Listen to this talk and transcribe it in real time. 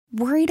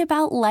Worried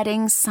about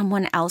letting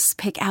someone else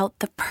pick out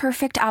the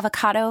perfect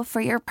avocado for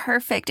your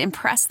perfect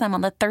impress them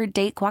on the third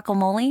date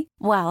guacamole?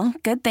 Well,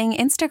 good thing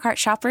Instacart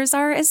shoppers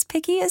are as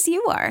picky as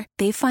you are.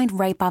 They find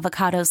ripe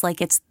avocados like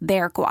it's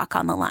their guac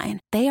on the line.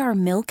 They are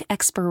milk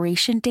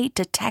expiration date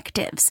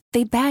detectives.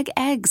 They bag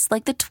eggs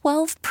like the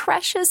 12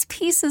 precious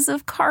pieces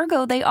of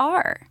cargo they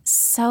are.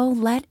 So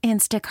let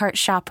Instacart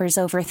shoppers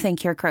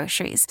overthink your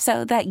groceries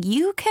so that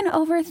you can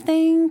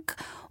overthink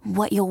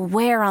what you'll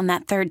wear on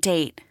that third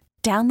date.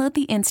 Download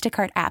the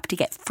Instacart app to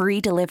get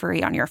free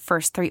delivery on your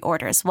first 3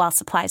 orders while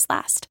supplies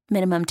last.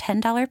 Minimum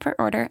 $10 per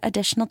order.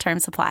 Additional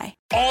terms apply.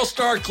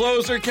 All-star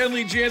closer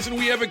Kenley Jansen,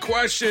 we have a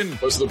question.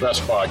 What's the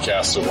best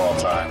podcast of all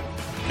time?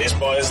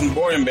 Baseball isn't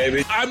boring,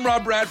 baby. I'm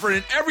Rob Bradford,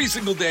 and every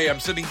single day I'm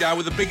sitting down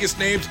with the biggest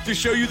names to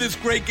show you this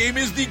great game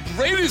is the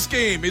greatest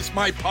game. It's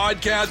my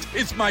podcast.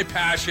 It's my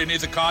passion.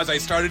 It's a cause I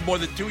started more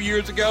than 2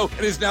 years ago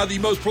and is now the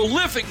most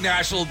prolific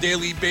national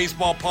daily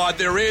baseball pod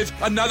there is.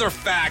 Another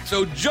fact.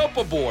 So jump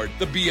aboard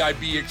the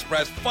BIB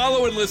Express.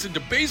 Follow and listen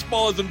to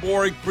Baseball Isn't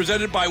Boring,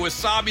 presented by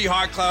Wasabi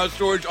Hot Cloud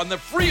Storage on the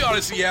free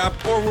Odyssey app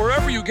or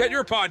wherever you get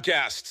your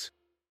podcasts.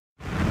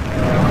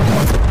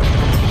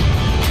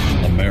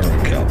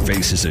 America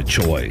faces a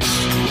choice.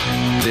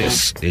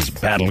 This is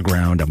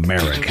Battleground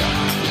America.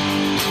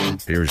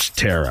 Here's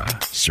Tara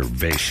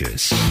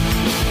Servatius.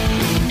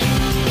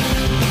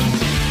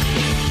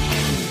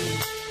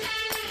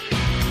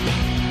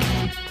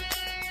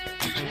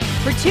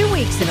 For 2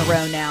 weeks in a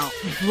row now,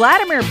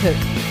 Vladimir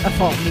Putin,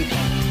 of all people,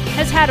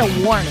 has had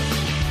a warning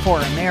for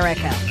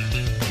America.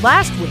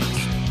 Last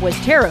week's was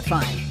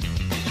terrifying.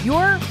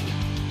 Your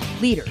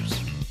leaders,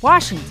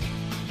 Washington,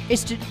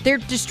 they're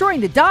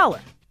destroying the dollar,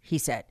 he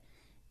said.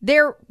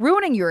 They're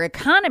ruining your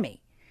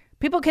economy.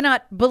 People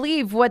cannot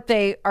believe what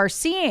they are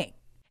seeing.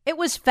 It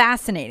was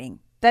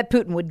fascinating that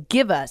Putin would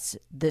give us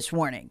this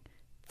warning.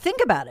 Think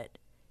about it.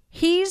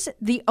 He's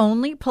the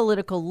only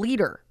political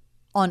leader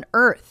on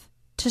earth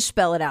to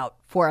spell it out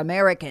for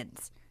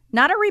Americans.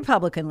 Not our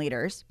Republican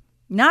leaders,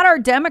 not our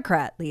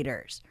Democrat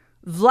leaders.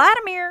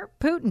 Vladimir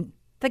Putin,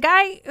 the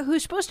guy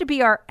who's supposed to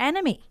be our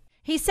enemy.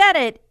 He said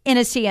it in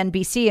a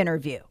CNBC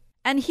interview.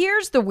 And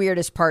here's the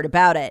weirdest part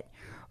about it.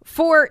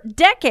 For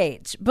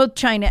decades, both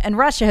China and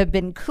Russia have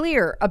been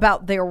clear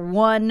about their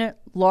one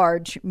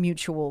large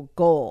mutual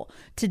goal: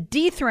 to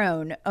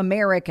dethrone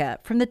America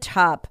from the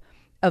top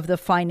of the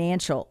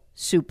financial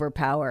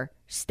superpower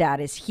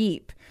status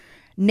heap.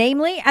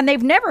 Namely, and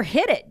they've never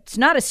hit it, it's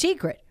not a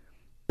secret,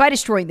 by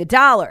destroying the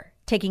dollar,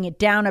 taking it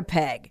down a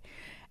peg,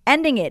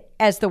 ending it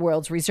as the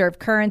world's reserve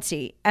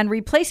currency, and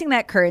replacing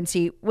that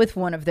currency with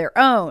one of their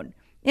own.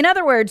 In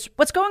other words,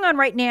 what's going on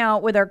right now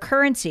with our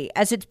currency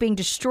as it's being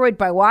destroyed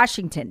by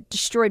Washington,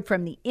 destroyed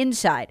from the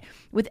inside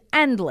with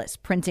endless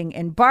printing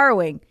and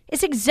borrowing,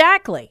 is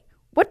exactly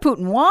what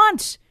Putin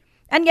wants.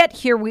 And yet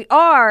here we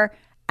are,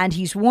 and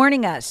he's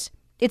warning us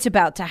it's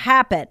about to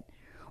happen.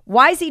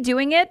 Why is he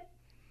doing it?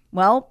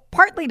 Well,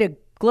 partly to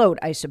gloat,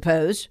 I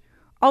suppose.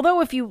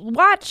 Although if you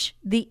watch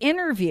the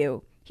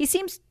interview, he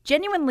seems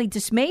genuinely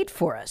dismayed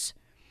for us.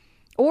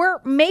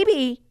 Or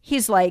maybe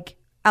he's like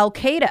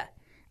Al-Qaeda.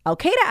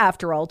 Al-Qaeda,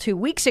 after all, 2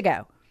 weeks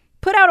ago,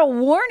 put out a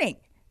warning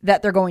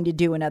that they're going to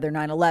do another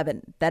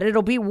 9/11, that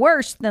it'll be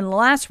worse than the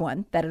last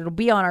one, that it'll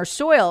be on our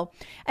soil,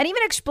 and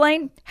even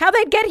explain how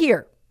they'd get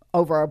here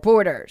over our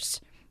borders.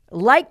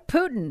 Like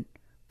Putin,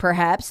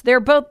 perhaps,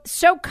 they're both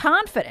so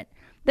confident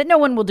that no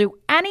one will do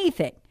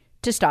anything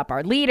to stop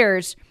our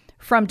leaders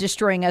from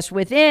destroying us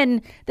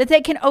within, that they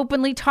can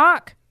openly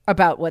talk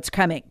about what's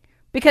coming,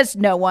 because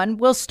no one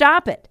will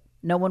stop it.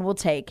 No one will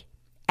take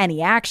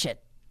any action.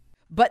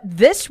 But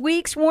this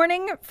week's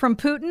warning from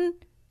Putin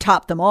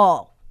topped them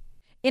all.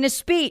 In a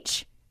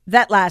speech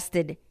that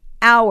lasted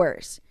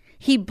hours,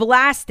 he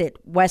blasted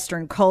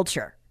Western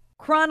culture,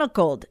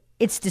 chronicled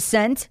its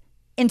descent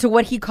into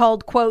what he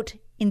called, quote,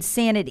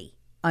 insanity,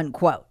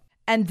 unquote.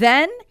 And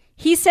then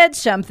he said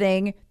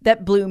something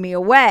that blew me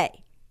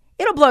away.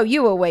 It'll blow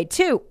you away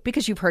too,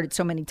 because you've heard it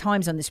so many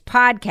times on this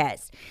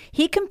podcast.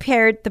 He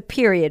compared the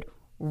period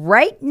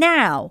right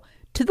now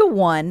to the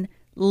one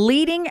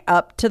leading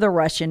up to the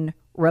Russian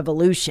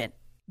Revolution,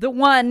 the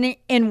one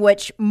in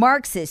which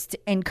Marxists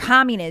and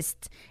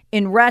communists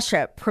in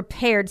Russia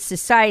prepared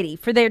society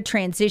for their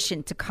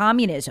transition to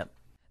communism.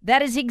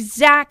 That is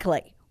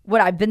exactly what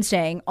I've been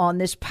saying on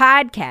this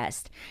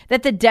podcast,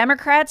 that the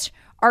Democrats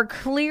are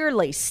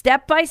clearly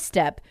step by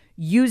step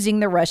using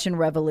the Russian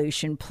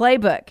Revolution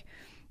playbook,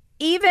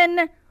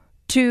 even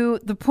to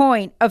the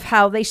point of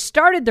how they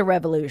started the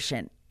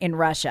revolution in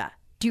Russia.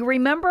 Do you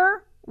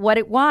remember what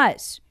it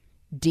was?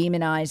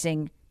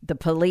 Demonizing the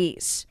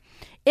police.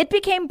 It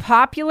became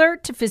popular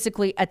to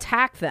physically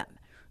attack them,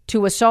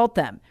 to assault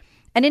them.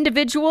 And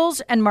individuals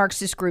and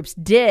Marxist groups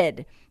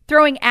did,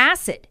 throwing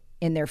acid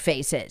in their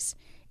faces.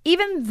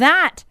 Even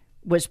that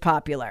was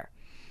popular.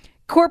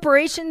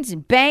 Corporations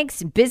and banks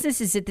and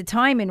businesses at the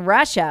time in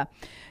Russia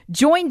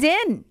joined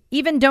in,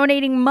 even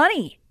donating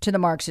money to the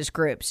Marxist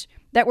groups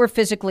that were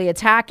physically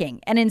attacking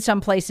and in some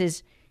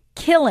places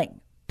killing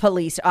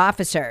police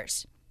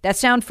officers. That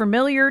sound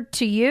familiar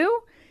to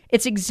you?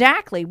 It's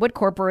exactly what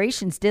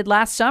corporations did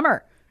last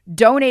summer,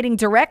 donating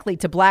directly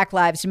to Black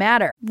Lives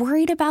Matter.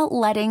 Worried about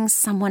letting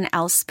someone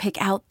else pick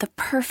out the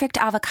perfect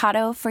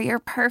avocado for your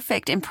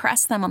perfect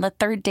impress them on the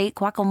third date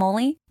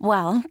guacamole?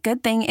 Well,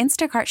 good thing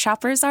Instacart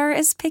shoppers are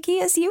as picky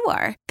as you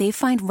are. They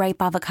find ripe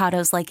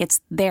avocados like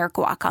it's their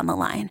guac on the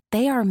line.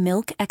 They are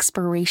milk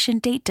expiration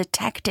date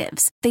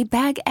detectives. They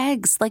bag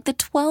eggs like the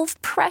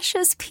 12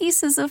 precious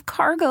pieces of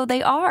cargo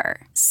they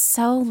are.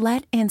 So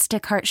let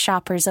Instacart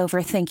shoppers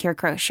overthink your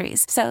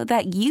groceries so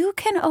that you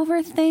can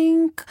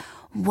overthink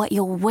what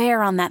you'll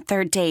wear on that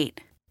third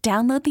date.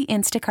 Download the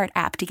Instacart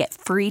app to get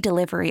free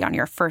delivery on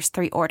your first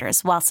 3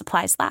 orders while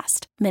supplies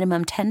last.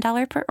 Minimum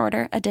 $10 per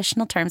order.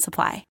 Additional terms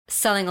apply.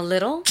 Selling a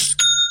little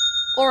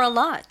or a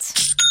lot?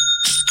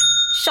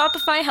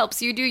 Shopify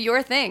helps you do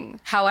your thing,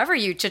 however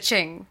you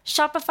cha-ching.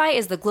 Shopify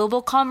is the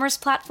global commerce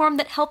platform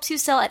that helps you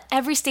sell at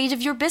every stage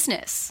of your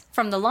business.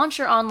 From the launch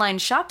your online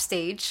shop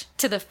stage,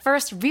 to the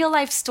first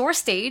real-life store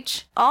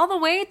stage, all the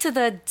way to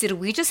the did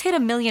we just hit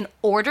 1 million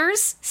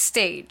orders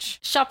stage.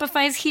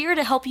 Shopify's here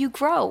to help you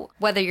grow.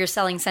 Whether you're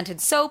selling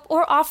scented soap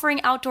or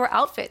offering outdoor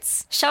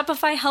outfits,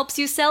 Shopify helps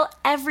you sell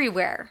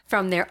everywhere.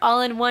 From their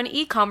all-in-one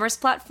e-commerce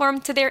platform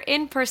to their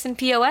in-person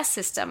POS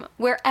system,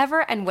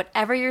 wherever and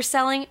whatever you're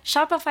selling,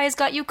 Shopify's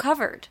got you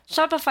covered.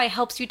 Shopify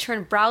helps you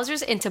turn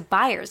browsers into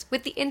buyers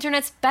with the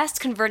internet's best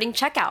converting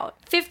checkout.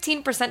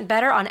 15%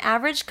 better on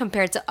average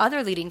compared to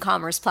other leading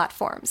commerce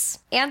platforms.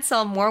 And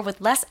sell more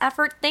with less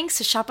effort thanks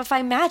to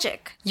Shopify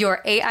Magic, your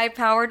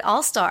AI-powered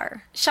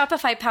all-star.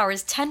 Shopify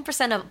powers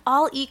 10% of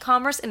all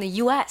e-commerce in the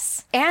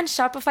US. And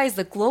Shopify is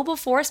the global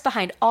force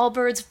behind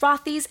Allbirds,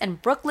 Rothy's,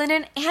 and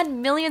Brooklinen,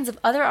 and millions of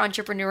other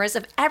entrepreneurs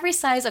of every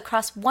size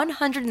across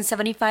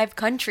 175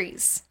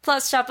 countries.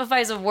 Plus,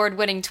 Shopify's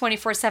award-winning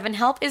 24/7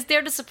 help is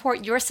there to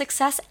support your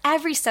success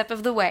every step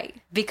of the way.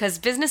 Because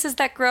businesses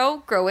that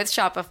grow with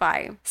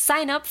Shopify.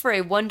 Sign up for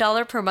a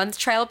 $1 per month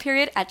trial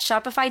period at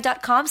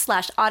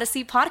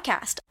shopify.com/Odyssey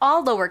Podcast,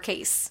 all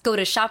lowercase. Go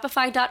to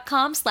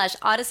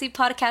shopify.com/Odyssey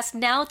Podcast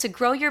now to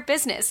grow your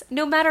business,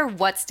 no matter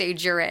what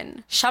stage you're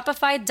in.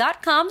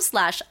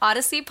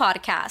 Shopify.com/Odyssey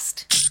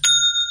Podcast.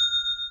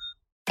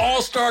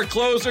 All-star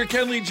closer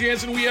Kenley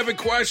Jansen, we have a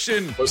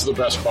question. What's the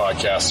best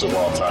podcast of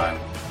all time?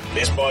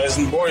 Baseball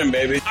isn't boring,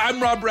 baby.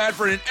 I'm Rob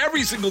Bradford, and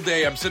every single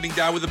day I'm sitting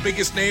down with the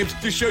biggest names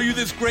to show you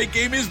this great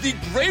game is the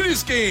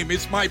greatest game.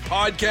 It's my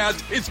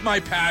podcast. It's my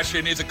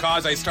passion. It's a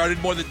cause I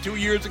started more than 2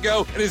 years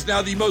ago and is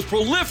now the most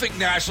prolific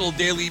national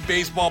daily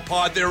baseball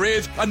pod there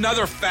is.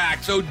 Another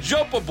fact, so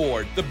jump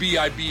aboard the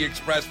BIB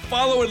Express.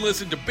 Follow and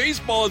listen to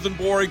Baseball Isn't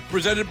Boring,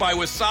 presented by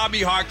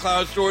Wasabi Hot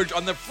Cloud Storage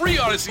on the free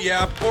Odyssey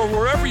app or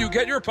wherever you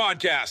get your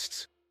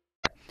podcasts.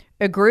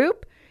 A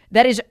group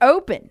that is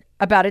open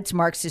about its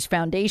Marxist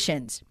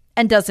foundations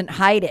and doesn't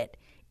hide it.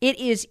 It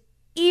is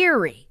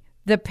eerie,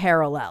 the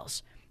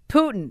parallels.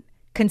 Putin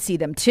can see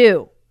them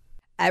too.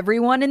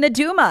 Everyone in the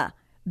Duma,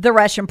 the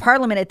Russian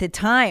parliament at the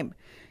time,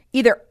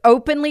 either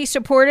openly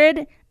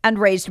supported and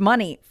raised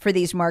money for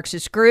these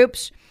Marxist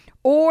groups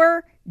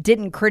or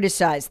didn't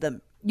criticize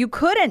them. You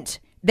couldn't.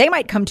 They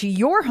might come to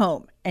your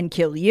home and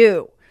kill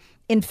you.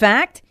 In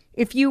fact,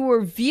 if you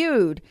were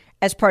viewed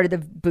as part of the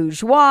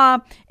bourgeois,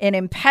 an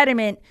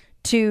impediment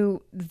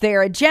to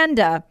their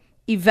agenda,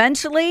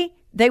 eventually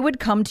they would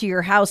come to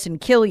your house and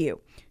kill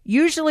you,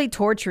 usually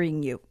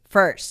torturing you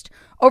first.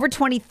 Over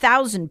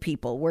 20,000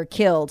 people were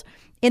killed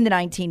in the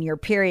 19-year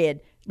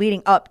period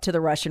leading up to the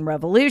Russian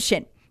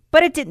Revolution.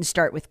 But it didn't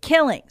start with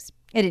killings.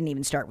 It didn't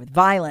even start with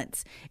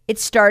violence. It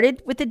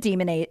started with the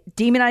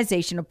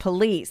demonization of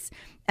police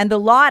and the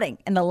lauding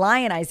and the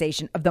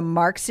lionization of the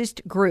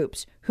Marxist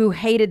groups who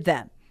hated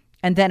them.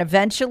 And then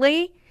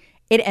eventually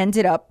it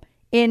ended up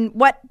in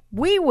what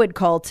we would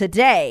call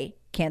today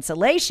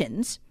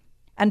cancellations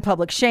and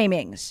public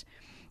shamings,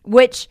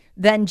 which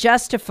then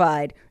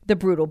justified the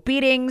brutal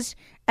beatings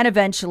and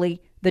eventually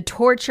the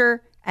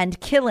torture and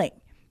killing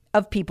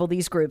of people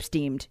these groups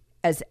deemed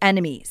as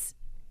enemies.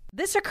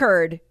 This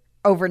occurred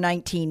over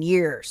 19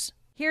 years.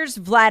 Here's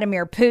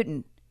Vladimir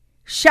Putin,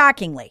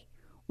 shockingly,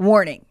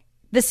 warning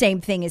the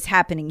same thing is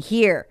happening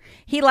here.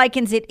 He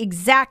likens it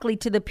exactly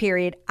to the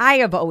period I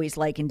have always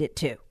likened it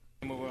to.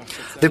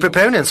 The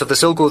proponents of the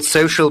so-called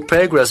social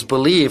progress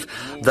believe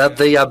that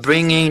they are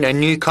bringing a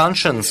new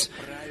consciousness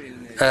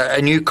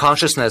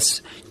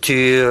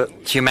to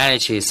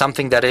humanity,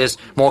 something that is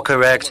more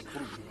correct.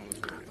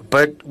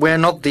 But we're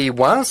not the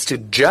ones to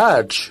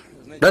judge.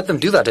 Let them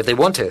do that if they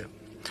want to.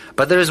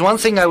 But there is one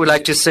thing I would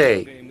like to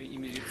say.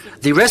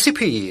 The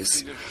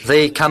recipes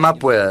they come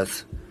up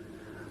with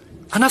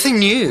are nothing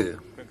new.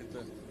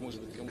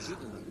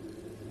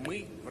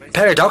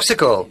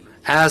 Paradoxical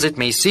as it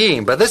may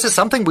seem, but this is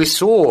something we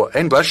saw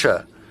in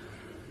Russia.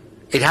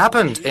 It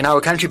happened in our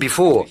country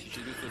before.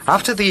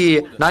 After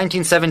the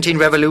 1917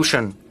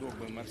 revolution,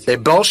 the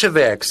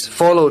Bolsheviks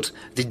followed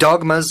the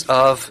dogmas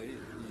of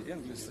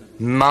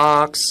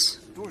Marx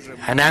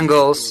and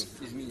Engels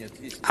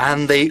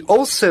And they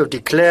also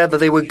declared that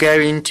they were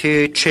going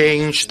to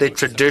change the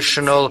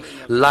traditional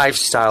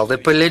lifestyle, the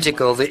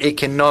political, the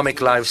economic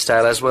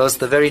lifestyle, as well as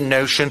the very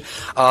notion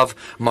of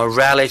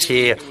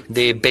morality,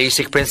 the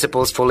basic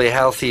principles for a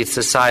healthy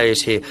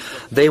society.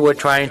 They were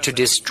trying to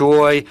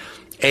destroy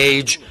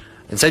age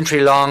and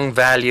century-long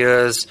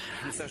values,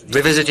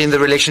 revisiting the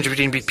relationship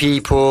between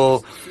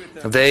people.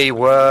 They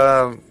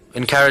were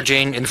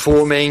encouraging,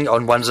 informing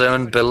on one's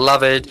own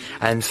beloved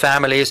and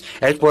families.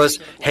 It was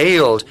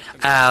hailed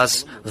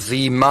as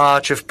the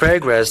march of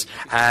progress,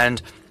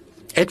 and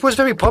it was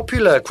very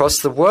popular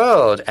across the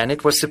world, and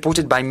it was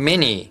supported by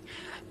many,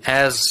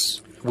 as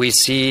we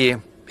see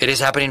it is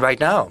happening right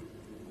now.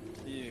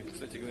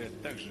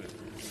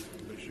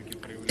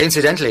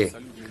 Incidentally,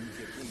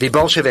 the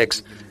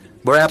Bolsheviks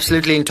were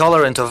absolutely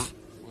intolerant of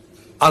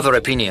other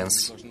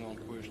opinions,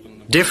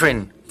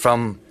 differing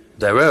from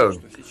their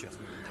own.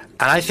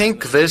 And I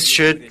think this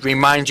should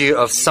remind you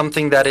of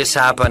something that is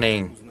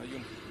happening.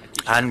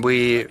 And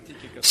we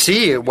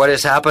see what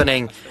is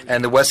happening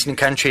in the Western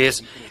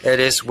countries. It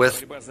is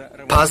with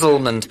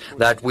puzzlement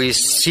that we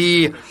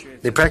see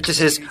the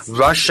practices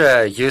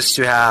Russia used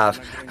to have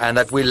and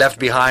that we left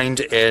behind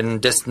in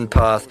distant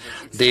past.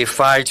 The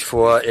fight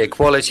for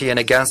equality and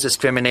against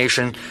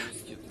discrimination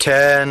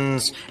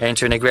turns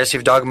into an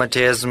aggressive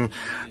dogmatism,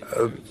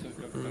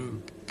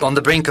 on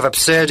the brink of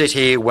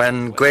absurdity,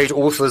 when great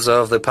authors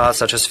of the past,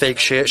 such as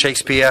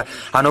Shakespeare,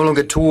 are no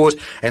longer taught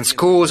in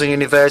schools and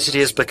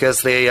universities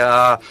because they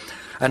are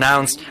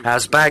announced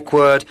as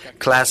backward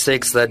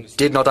classics that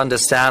did not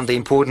understand the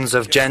importance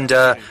of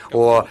gender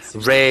or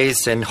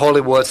race. In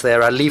Hollywood,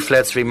 there are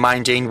leaflets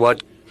reminding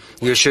what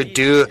you should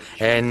do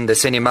in the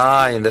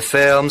cinema, in the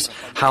films,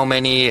 how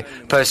many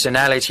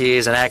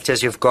personalities and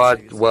actors you've got,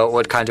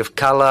 what kind of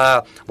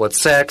color, what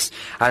sex,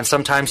 and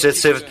sometimes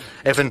it's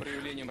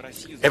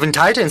even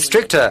tighter and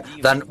stricter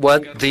than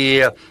what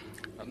the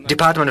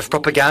Department of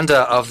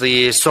Propaganda of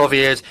the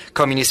Soviet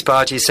Communist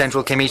Party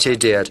Central Committee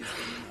did.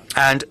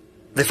 And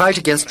the fight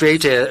against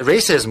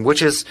racism,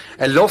 which is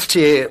a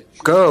lofty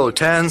goal,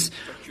 turns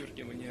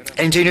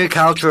into new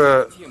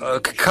culture,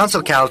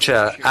 cancel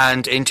culture,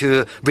 and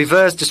into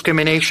reverse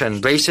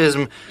discrimination,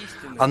 racism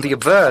on the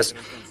obverse.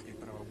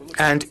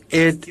 And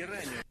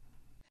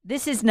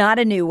This is not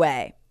a new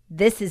way.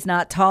 This is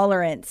not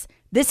tolerance.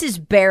 This is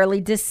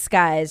barely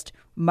disguised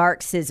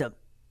Marxism.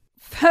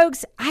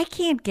 Folks, I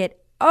can't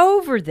get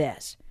over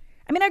this.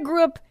 I mean, I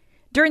grew up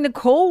during the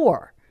Cold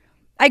War.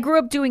 I grew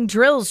up doing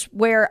drills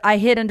where I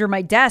hid under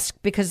my desk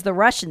because the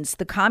Russians,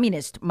 the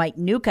communists, might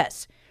nuke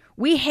us.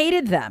 We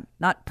hated them,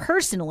 not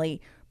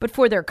personally, but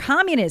for their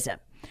communism.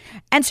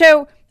 And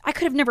so I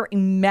could have never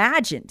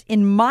imagined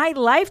in my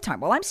lifetime,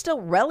 while I'm still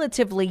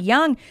relatively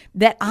young,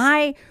 that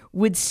I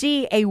would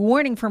see a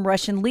warning from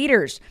Russian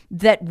leaders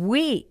that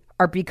we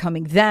are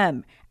becoming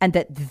them and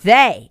that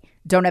they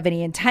don't have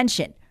any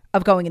intention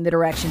of going in the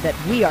direction that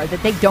we are,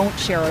 that they don't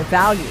share our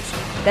values,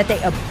 that they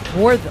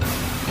abhor them.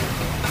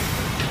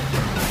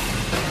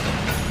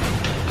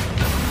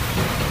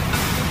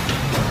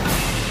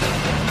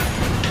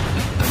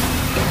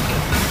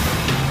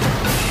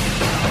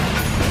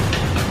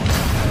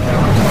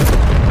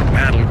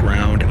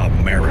 Battleground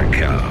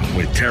America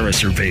with Tara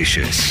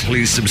Servatius.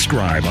 Please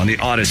subscribe on the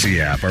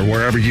Odyssey app or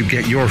wherever you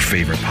get your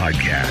favorite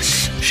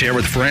podcasts. Share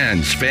with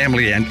friends,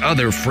 family, and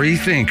other free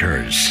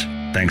thinkers.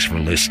 Thanks for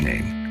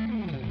listening.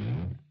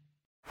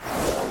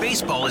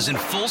 Baseball is in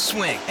full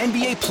swing.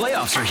 NBA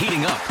playoffs are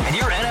heating up, and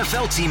your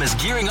NFL team is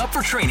gearing up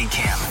for training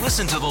camp.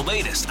 Listen to the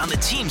latest on the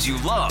teams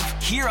you love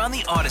here on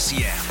the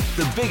Odyssey app.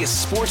 The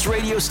biggest sports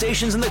radio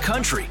stations in the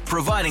country,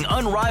 providing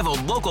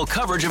unrivaled local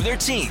coverage of their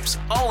teams,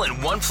 all in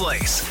one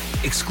place.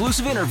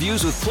 Exclusive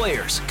interviews with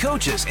players,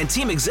 coaches, and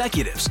team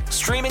executives,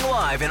 streaming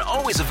live and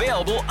always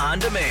available on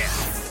demand.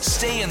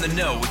 Stay in the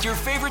know with your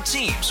favorite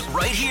teams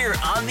right here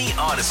on the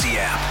Odyssey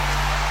app.